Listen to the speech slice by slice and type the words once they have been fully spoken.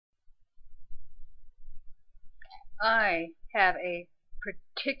I have a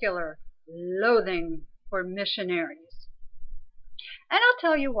particular loathing for missionaries. And I'll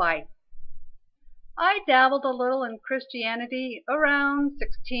tell you why. I dabbled a little in Christianity around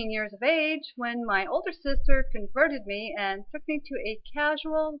 16 years of age when my older sister converted me and took me to a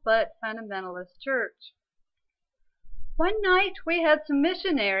casual but fundamentalist church. One night we had some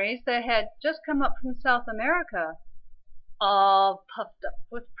missionaries that had just come up from South America, all puffed up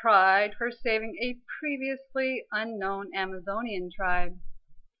with pride for saving a previously unknown Amazonian tribe.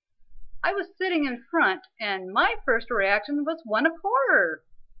 I was sitting in front, and my first reaction was one of horror.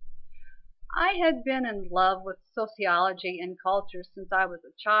 I had been in love with sociology and culture since I was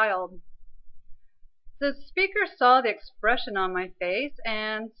a child. The speaker saw the expression on my face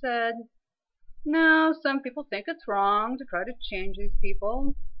and said, "Now, some people think it's wrong to try to change these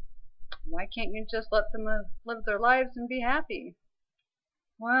people. Why can't you just let them live their lives and be happy?"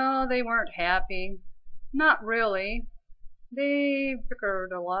 Well, they weren't happy. Not really. They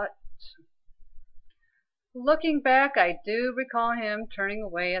bickered a lot. Looking back, I do recall him turning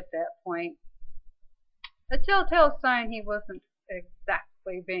away at that point. A telltale sign he wasn't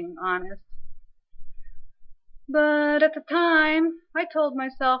exactly being honest. But at the time, I told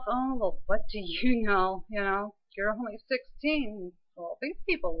myself, oh, well, what do you know? You're only 16. Well, these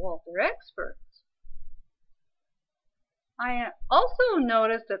people, well, they're experts. I also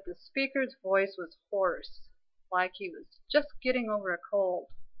noticed that the speaker's voice was hoarse, like he was just getting over a cold.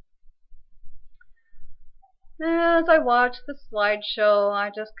 As I watched the slideshow,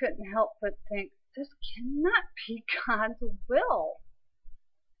 I just couldn't help but think, this cannot be God's will.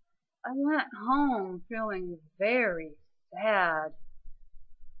 I went home feeling very sad.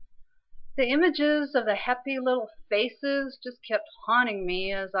 The images of the happy little faces just kept haunting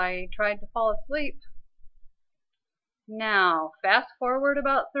me as I tried to fall asleep. Now, fast forward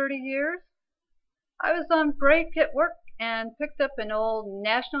about 30 years, I was on break at work and picked up an old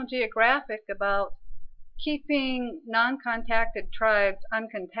National Geographic about keeping non-contacted tribes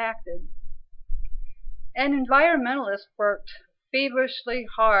uncontacted. An environmentalist worked feverishly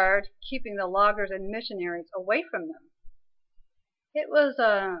hard keeping the loggers and missionaries away from them. It was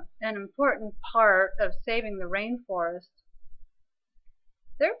an important part of saving the rainforest.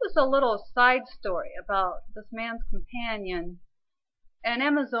 There was a little side story about this man's companion, an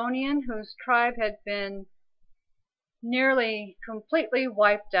Amazonian whose tribe had been nearly completely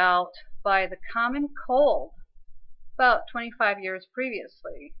wiped out by the common cold about 25 years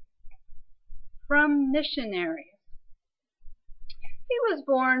previously from missionaries. He was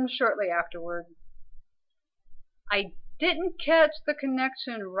born shortly afterward. I didn't catch the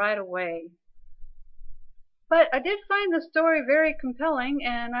connection right away, but I did find the story very compelling,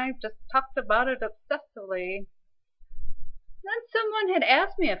 and I just talked about it obsessively. Then someone had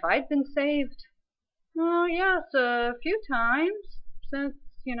asked me if I'd been saved. Oh, yes, a few times, since,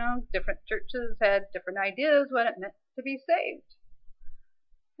 different churches had different ideas what it meant to be saved.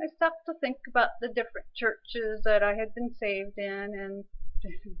 I stopped to think about the different churches that I had been saved in, and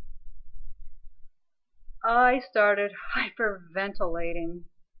I started hyperventilating.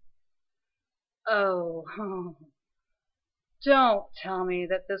 Oh, don't tell me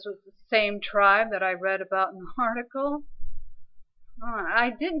that this was the same tribe that I read about in the article. I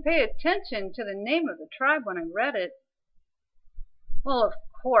didn't pay attention to the name of the tribe when I read it. Well, of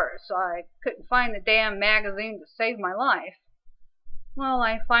course, I couldn't find the damn magazine to save my life. Well,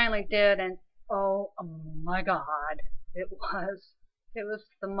 I finally did, and oh my God, it was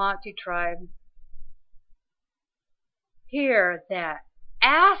the Monty tribe. Here, that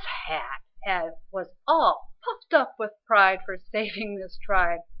asshat was all puffed up with pride for saving this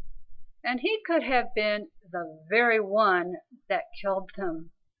tribe, and he could have been the very one that killed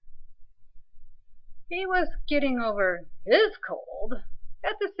them. He was getting over his cold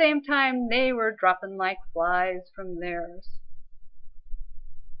at the same time they were dropping like flies from theirs.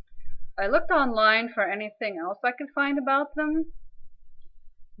 I looked online for anything else I could find about them.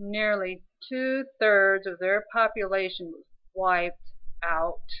 Nearly 2/3 of their population was wiped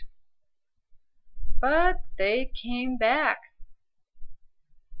out. But they came back,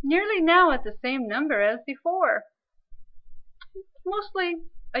 nearly now at the same number as before. Mostly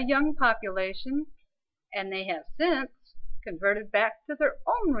a young population, and they have since converted back to their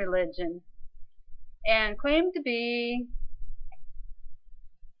own religion and claim to be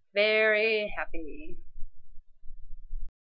very happy.